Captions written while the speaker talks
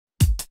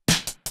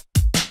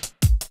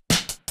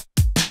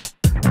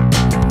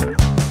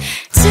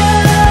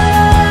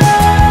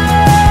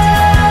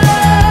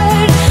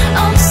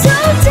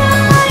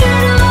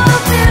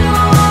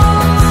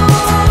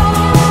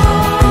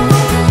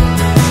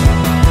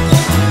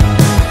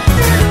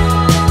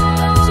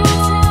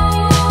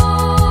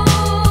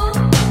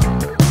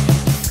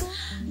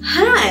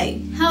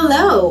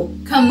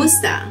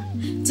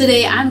Kamusta?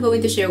 Today I'm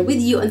going to share with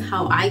you on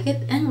how I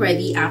get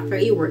ready after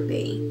a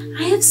workday.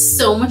 I have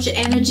so much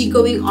energy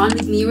going on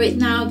with me right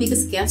now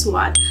because guess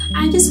what?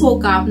 I just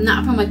woke up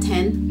not from a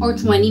 10 or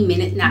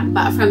 20-minute nap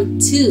but from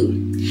 2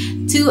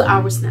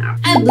 hours nap.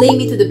 I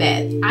blame it to the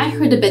bed. I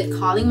heard the bed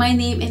calling my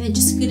name and I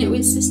just couldn't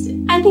resist it.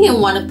 I think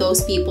I'm one of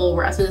those people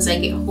where as soon as I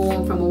get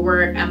home from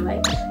work, I'm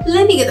like,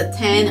 let me get a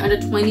 10 or a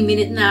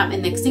 20-minute nap,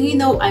 and next thing you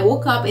know, I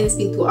woke up and it's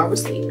been 2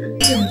 hours later.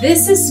 So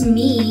this is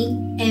me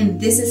and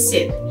this is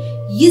it.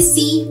 You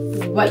see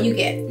what you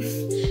get.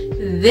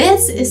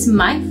 This is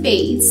my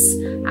face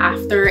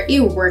after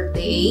a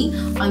workday.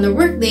 On a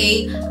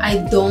workday,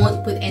 I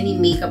don't put any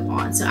makeup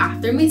on. So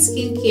after my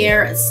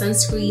skincare,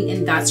 sunscreen,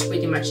 and that's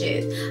pretty much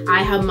it.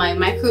 I have my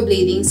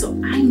microblading, so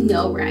I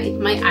know, right?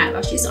 My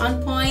eyelash is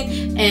on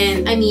point,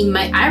 and I mean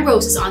my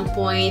eyebrows is on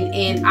point,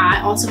 and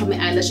I also have my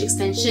eyelash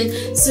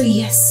extension. So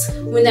yes,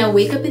 when I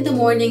wake up in the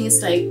morning,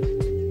 it's like,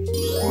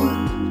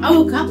 I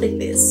woke up like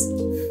this.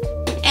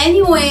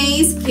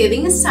 Anyways,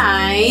 kidding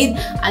aside,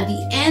 at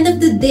the end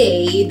of the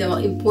day, the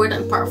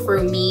important part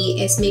for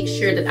me is make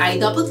sure that I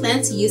double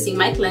cleanse using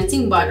my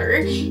cleansing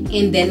butter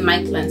and then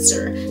my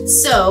cleanser.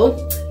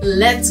 So,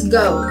 let's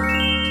go!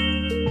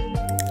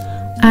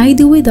 I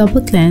do a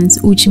double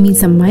cleanse, which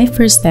means that my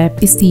first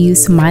step is to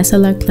use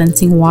Micellar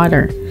cleansing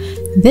water.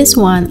 This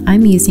one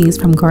I'm using is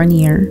from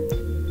Garnier.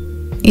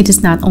 It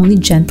is not only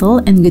gentle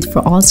and good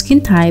for all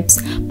skin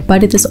types,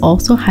 but it is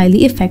also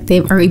highly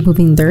effective at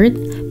removing dirt,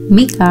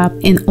 makeup,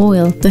 and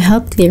oil to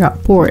help clear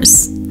out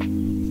pores.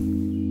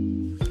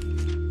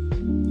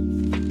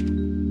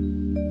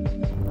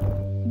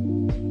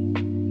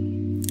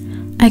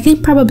 I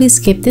can probably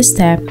skip this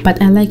step,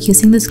 but I like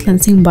using this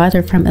cleansing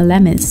butter from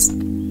Elemis.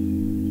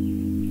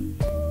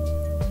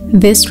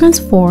 This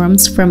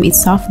transforms from a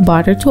soft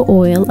butter to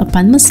oil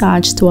upon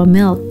massage to a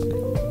milk.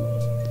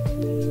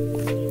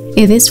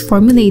 It is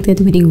formulated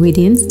with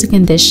ingredients to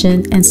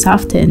condition and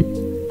soften.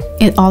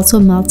 It also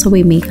melts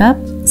away makeup,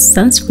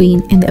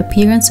 sunscreen, and the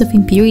appearance of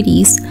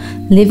impurities,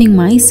 leaving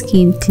my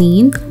skin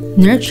clean,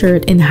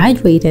 nurtured, and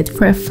hydrated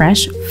for a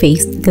fresh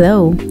faced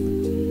glow.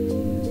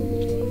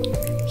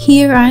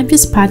 Here I'm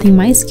just patting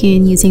my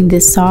skin using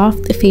these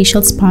soft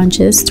facial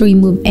sponges to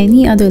remove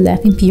any other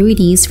left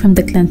impurities from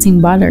the cleansing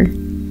butter.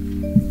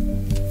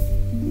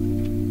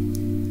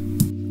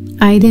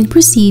 I then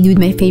proceed with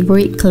my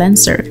favorite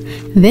cleanser.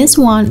 This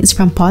one is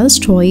from Paula's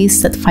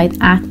Choice that fight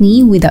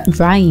acne without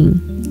drying.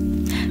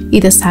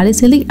 It has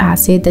salicylic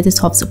acid that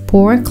dissolves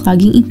pore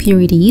clogging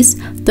impurities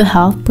to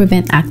help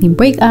prevent acne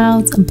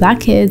breakouts,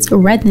 blackheads,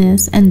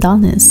 redness, and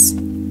dullness.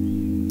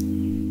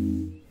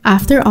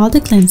 After all the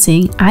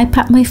cleansing, I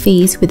pat my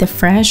face with a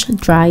fresh,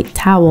 dry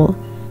towel.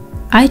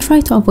 I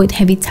try to avoid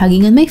heavy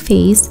tugging on my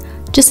face,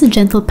 just a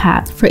gentle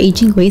pat for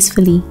aging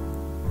gracefully.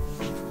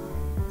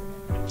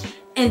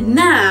 And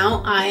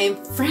now I'm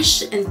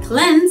fresh and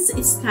cleansed.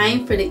 It's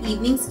time for the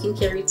evening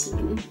skincare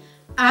routine.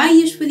 I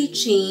usually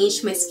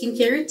change my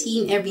skincare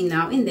routine every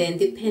now and then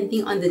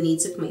depending on the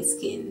needs of my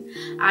skin.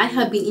 I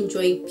have been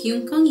enjoying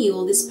Pyungkang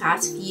Yul this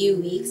past few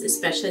weeks,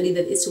 especially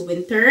that it's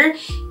winter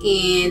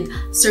and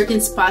certain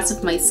spots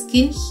of my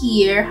skin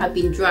here have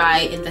been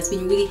dry, and that's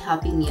been really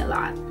helping me a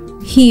lot.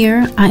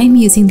 Here, I am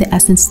using the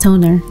Essence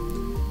Toner.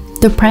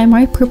 The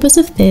primary purpose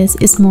of this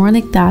is more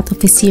like that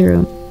of a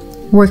serum,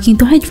 working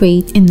to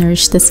hydrate and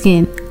nourish the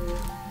skin,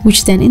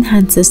 which then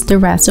enhances the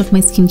rest of my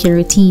skincare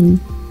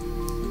routine.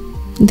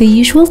 The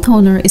usual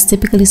toner is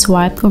typically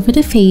swiped over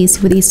the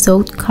face with a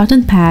soaked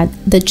cotton pad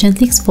that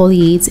gently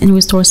exfoliates and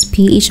restores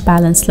pH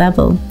balance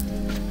level.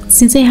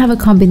 Since I have a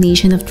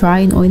combination of dry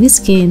and oily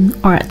skin,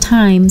 or at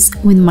times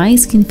when my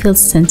skin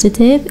feels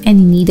sensitive and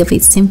in need of a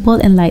simple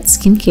and light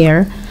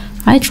skincare,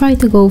 I try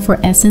to go for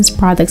Essence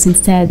products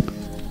instead.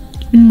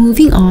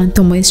 Moving on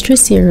to Moisture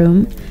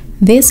Serum,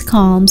 this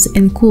calms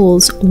and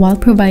cools while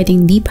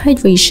providing deep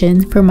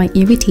hydration for my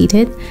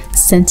irritated,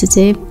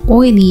 sensitive,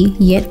 oily,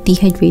 yet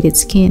dehydrated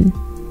skin.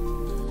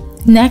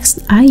 Next,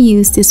 I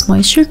use this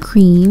moisture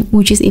cream,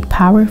 which is a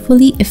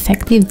powerfully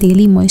effective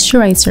daily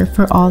moisturizer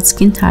for all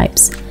skin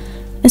types,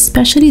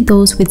 especially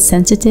those with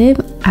sensitive,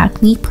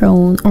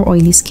 acne-prone, or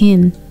oily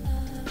skin.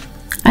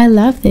 I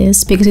love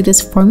this because it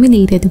is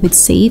formulated with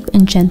safe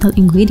and gentle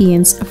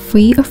ingredients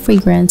free of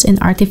fragrance and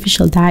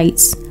artificial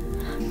dyes.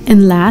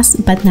 And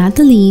last but not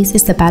the least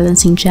is the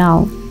Balancing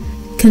Gel.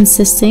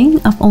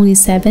 Consisting of only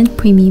 7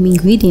 premium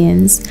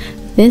ingredients,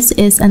 this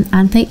is an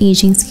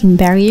anti-aging skin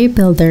barrier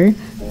builder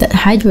that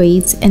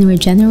hydrates and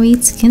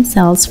regenerates skin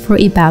cells for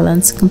a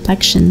balanced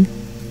complexion.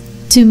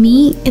 To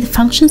me, it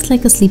functions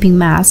like a sleeping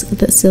mask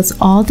that seals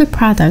all the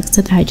products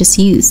that I just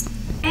used.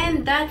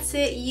 And that's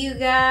it, you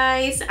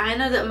guys. I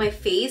know that my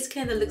face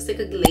kind of looks like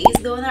a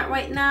glazed donut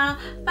right now,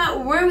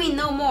 but worry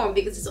no more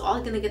because it's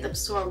all gonna get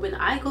absorbed when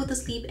I go to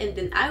sleep, and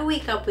then I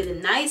wake up with a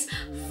nice,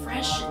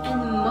 fresh, and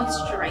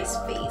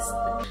moisturized face.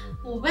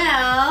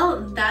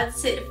 Well,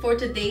 that's it for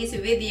today's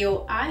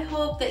video. I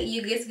hope that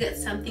you guys get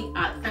something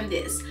out from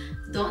this.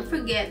 Don't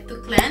forget to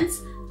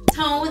cleanse,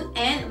 tone,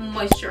 and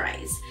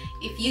moisturize.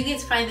 If you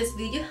guys find this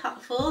video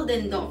helpful,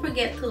 then don't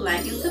forget to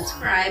like and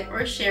subscribe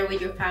or share with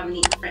your family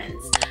and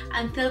friends.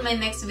 Until my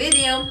next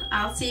video,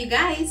 I'll see you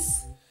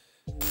guys.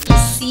 You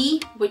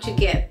see what you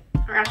get.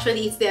 Or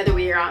actually, it's the other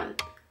way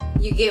around.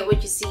 You get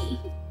what you see.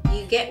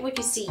 You get what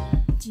you see.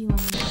 Do you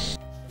want to know?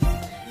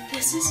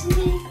 This is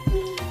me.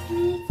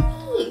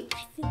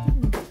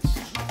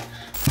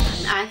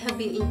 And I have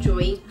been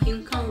enjoying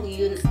Pyungkang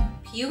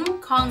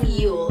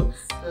Yul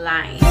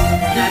line.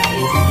 That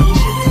is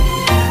Asian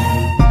skincare.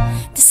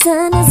 The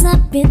sun is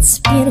up, it's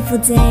a beautiful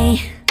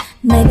day.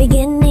 My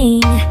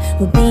beginning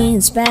will be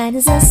as bright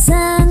as the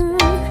sun.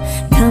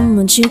 Come,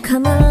 won't you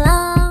come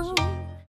along?